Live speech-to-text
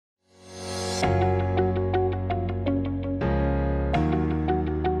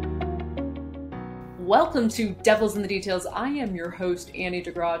Welcome to Devils in the Details. I am your host, Annie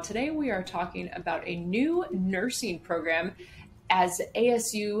DeGraw. Today we are talking about a new nursing program as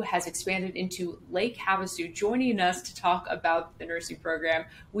ASU has expanded into Lake Havasu. Joining us to talk about the nursing program,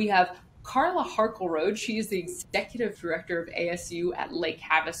 we have Carla Harkleroad. She is the Executive Director of ASU at Lake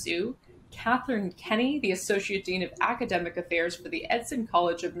Havasu. Catherine Kenny, the Associate Dean of Academic Affairs for the Edson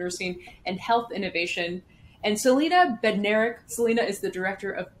College of Nursing and Health Innovation. And Selena Bednarik. Selena is the Director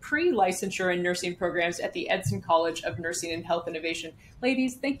of Pre-Licensure and Nursing Programs at the Edson College of Nursing and Health Innovation.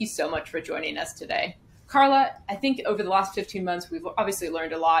 Ladies, thank you so much for joining us today. Carla, I think over the last 15 months, we've obviously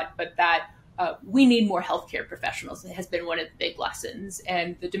learned a lot, but that we need more healthcare professionals. It has been one of the big lessons,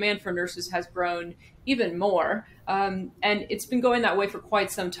 and the demand for nurses has grown even more. And it's been going that way for quite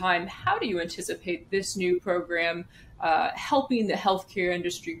some time. How do you anticipate this new program helping the healthcare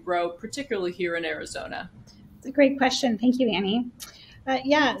industry grow, particularly here in Arizona? It's a great question. Thank you, Annie.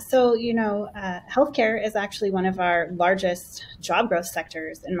 Healthcare is actually one of our largest job growth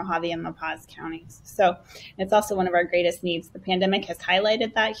sectors in Mohave and La Paz counties. So it's also one of our greatest needs. The pandemic has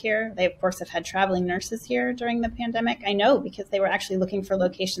highlighted that here. They, of course, have had traveling nurses here during the pandemic. I know because they were actually looking for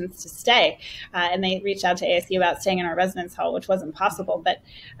locations to stay. And they reached out to ASU about staying in our residence hall, which wasn't possible. But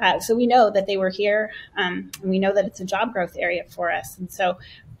so we know that they were here. And we know that it's a job growth area for us. And so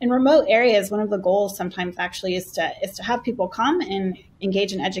in remote areas, one of the goals sometimes actually is to have people come and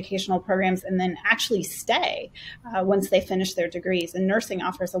engage in educational programs and then actually stay once they finish their degrees. And nursing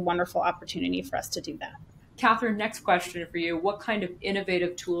offers a wonderful opportunity for us to do that. Catherine, next question for you. What kind of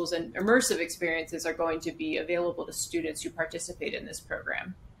innovative tools and immersive experiences are going to be available to students who participate in this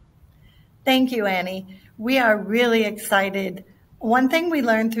program? Thank you, Annie. We are really excited. One thing we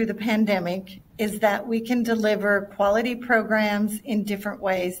learned through the pandemic is that we can deliver quality programs in different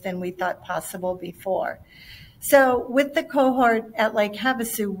ways than we thought possible before. So with the cohort at Lake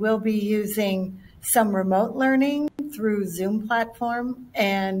Havasu, we'll be using some remote learning through Zoom platform,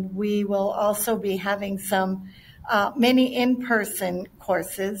 and we will also be having some many in-person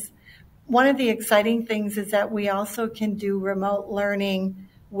courses. One of the exciting things is that we also can do remote learning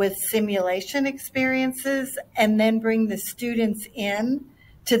with simulation experiences and then bring the students in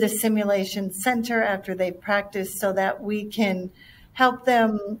to the simulation center after they've practiced so that we can help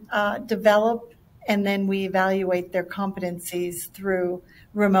them develop, and then we evaluate their competencies through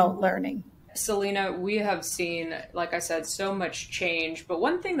remote learning. Selena, we have seen, like I said, so much change, but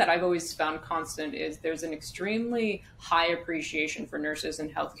one thing that I've always found constant is there's an extremely high appreciation for nurses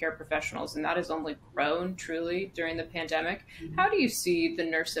and healthcare professionals, and that has only grown truly during the pandemic. How do you see the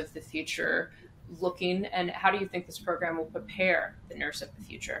nurse of the future looking, and how do you think this program will prepare the nurse of the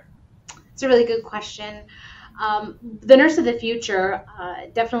future? It's a really good question. The nurse of the future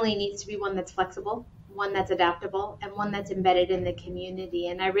definitely needs to be one that's flexible, one that's adaptable, and one that's embedded in the community.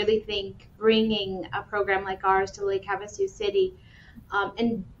 And I really think bringing a program like ours to Lake Havasu City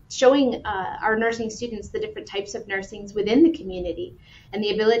and showing our nursing students the different types of nursings within the community and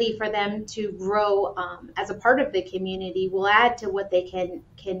the ability for them to grow as a part of the community will add to what they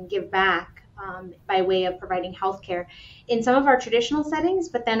can give back by way of providing healthcare in some of our traditional settings,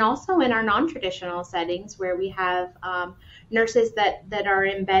 but then also in our non-traditional settings where we have nurses that are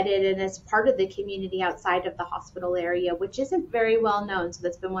embedded and as part of the community outside of the hospital area, which isn't very well known. So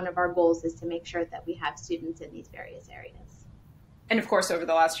that's been one of our goals, is to make sure that we have students in these various areas. And of course, over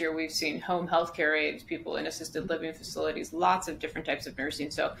the last year, we've seen home healthcare aides, people in assisted living facilities, lots of different types of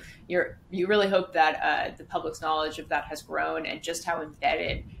nursing. So you really hope that the public's knowledge of that has grown, and just how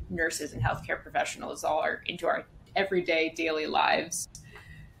embedded nurses and healthcare professionals are into our everyday daily lives.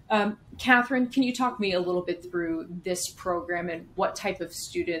 Catherine, can you talk me a little bit through this program and what type of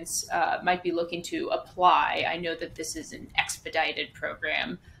students might be looking to apply? I know that this is an expedited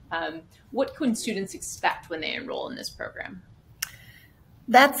program. What can students expect when they enroll in this program?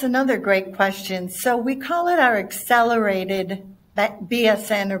 That's another great question. So we call it our accelerated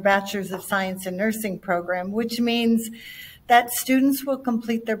BSN, or Bachelor of Science in Nursing program, which means that students will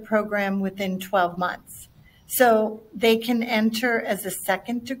complete their program within 12 months. So they can enter as a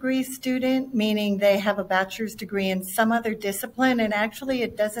second degree student, meaning they have a bachelor's degree in some other discipline, and actually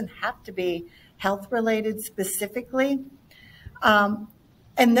it doesn't have to be health related specifically.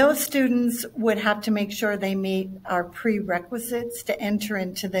 And those students would have to make sure they meet our prerequisites to enter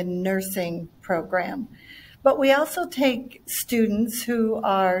into the nursing program. But we also take students who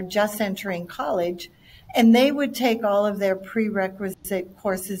are just entering college, and they would take all of their prerequisite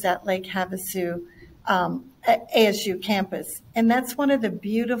courses at Lake Havasu at ASU campus. And that's one of the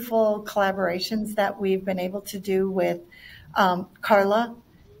beautiful collaborations that we've been able to do with Carla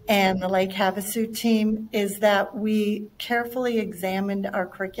and the Lake Havasu team, is that we carefully examined our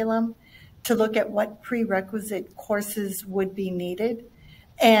curriculum to look at what prerequisite courses would be needed.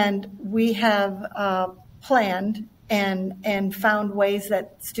 And we have planned and found ways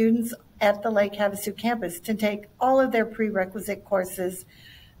that students at the Lake Havasu campus can take all of their prerequisite courses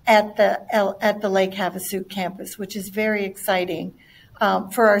at the Lake Havasu campus, which is very exciting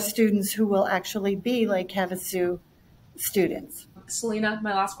for our students who will actually be Lake Havasu students. Selena,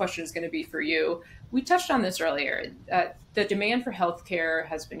 my last question is going to be for you. We touched on this earlier. The demand for healthcare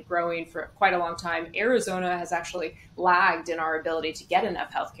has been growing for quite a long time. Arizona has actually lagged in our ability to get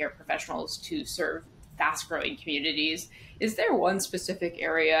enough healthcare professionals to serve fast-growing communities. Is there one specific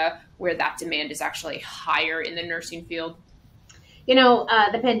area where that demand is actually higher in the nursing field? You know,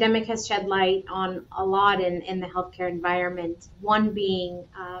 the pandemic has shed light on a lot in the healthcare environment. One being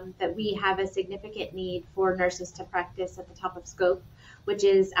that we have a significant need for nurses to practice at the top of scope, which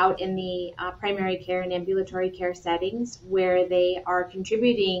is out in the primary care and ambulatory care settings, where they are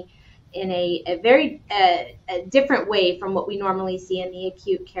contributing in a very a different way from what we normally see in the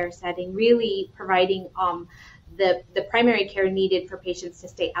acute care setting, really providing the primary care needed for patients to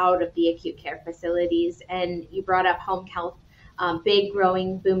stay out of the acute care facilities. And you brought up home health. Big,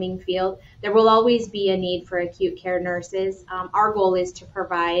 growing, booming field. There will always be a need for acute care nurses. Our goal is to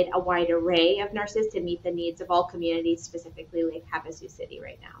provide a wide array of nurses to meet the needs of all communities, specifically Lake Havasu City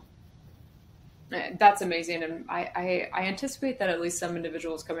right now. That's amazing. And I anticipate that at least some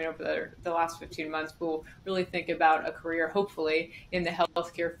individuals coming over the last 15 months will really think about a career, hopefully, in the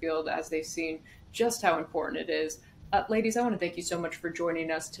healthcare field as they've seen just how important it is. Ladies, I want to thank you so much for joining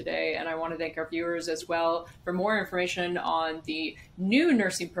us today, and I want to thank our viewers as well. For more information on the new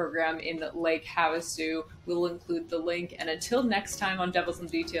nursing program in Lake Havasu, we'll include the link. And until next time on Devils and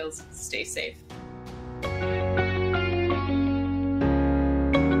Details, stay safe.